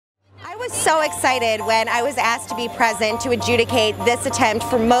was so excited when I was asked to be present to adjudicate this attempt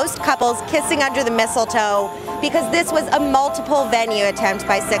for most couples kissing under the mistletoe, because this was a multiple venue attempt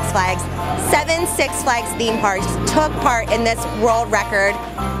by Six Flags. 7 Six Flags theme parks took part in this world record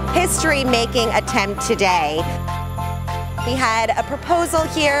history-making attempt today. We had a proposal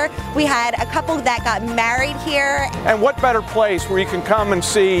here, we had a couple that got married here. And what better place where you can come and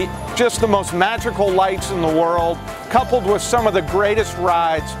see just the most magical lights in the world, coupled with some of the greatest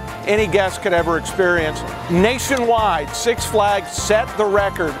rides any guest could ever experience. Nationwide, Six Flags set the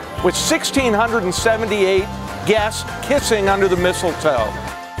record with 1,678 guests kissing under the mistletoe.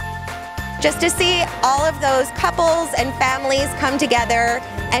 Just to see all of those couples and families come together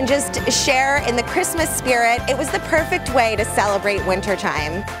and just share in the Christmas spirit, it was the perfect way to celebrate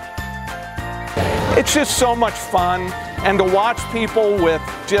wintertime. It's just so much fun, and to watch people with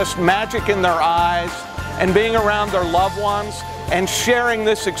just magic in their eyes and being around their loved ones and sharing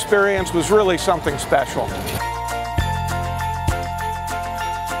this experience was really something special.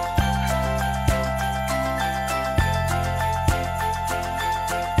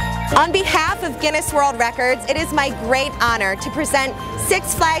 On behalf of Guinness World Records, it is my great honor to present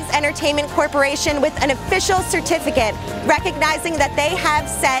Six Flags Entertainment Corporation with an official certificate recognizing that they have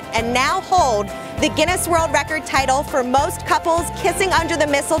set and now hold the Guinness World Record title for most couples kissing under the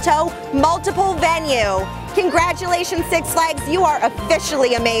mistletoe, multiple venue. Congratulations, Six Flags, you are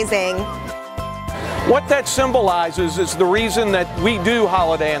officially amazing. What that symbolizes is the reason that we do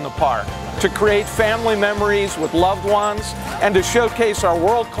Holiday in the Park, to create family memories with loved ones and to showcase our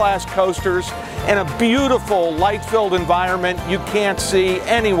world-class coasters in a beautiful light-filled environment you can't see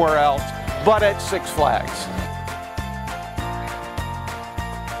anywhere else but at Six Flags.